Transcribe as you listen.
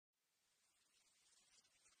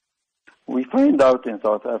We find out in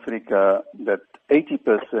South Africa that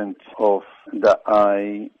 80% of the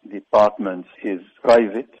eye departments is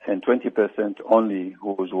private and 20% only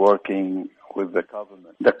who is working with the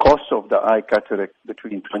government. The cost of the eye cataract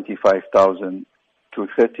between 25,000 to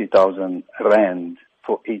 30,000 rand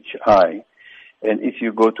for each eye. And if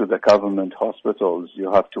you go to the government hospitals, you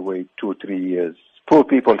have to wait 2-3 years. Poor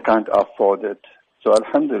people can't afford it. So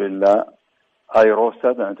alhamdulillah,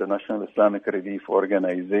 IROSA, the International Islamic Relief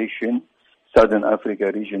Organization, Southern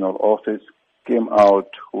Africa Regional Office, came out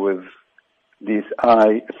with this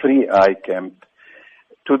free eye camp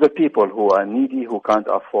to the people who are needy, who can't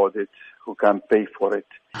afford it, who can't pay for it.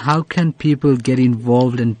 How can people get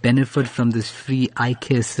involved and benefit from this free eye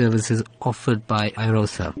care services offered by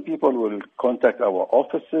IROSA? People will contact our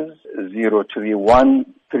offices,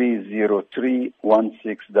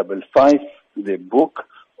 031-303-1655, they book,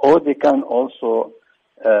 or they can also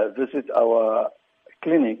visit our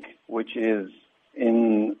clinic, which is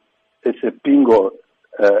in Isipingo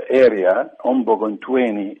area,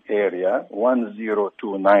 Ombogontweni area,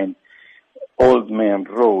 1029 Old Main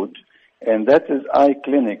Road. And that is eye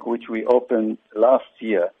clinic, which we opened last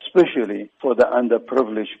year, especially for the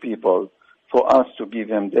underprivileged people, for us to give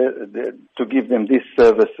them these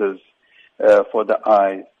services for the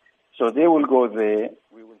eyes. So they will go there,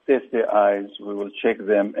 we will test their eyes, we will check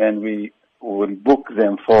them, and we will book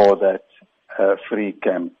them for that free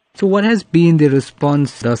camp. So what has been the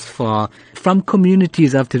response thus far from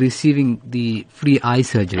communities after receiving the free eye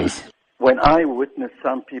surgeries? When I witnessed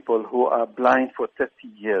some people who are blind for 30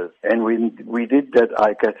 years, and we did that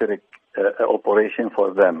eye cataract operation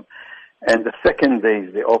for them, and the second day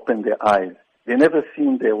they opened their eyes, they never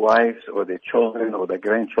seen their wives or their children or their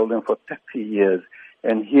grandchildren for 30 years,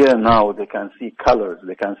 and here now they can see colors,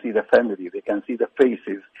 they can see the family, they can see the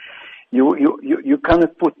faces. You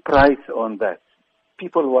cannot put price on that.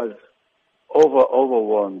 People was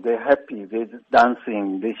overwhelmed. They're happy. They're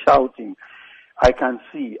dancing. They're shouting. I can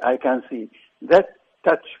see. That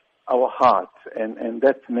touch our hearts, and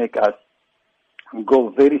that make us go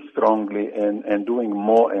very strongly and doing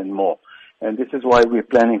more and more. And this is why we're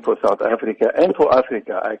planning for South Africa and for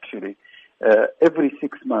Africa, actually. Every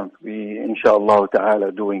 6 months, we, inshallah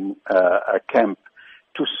ta'ala, doing a camp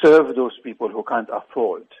to serve those people who can't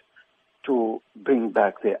afford to bring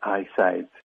back their eyesight.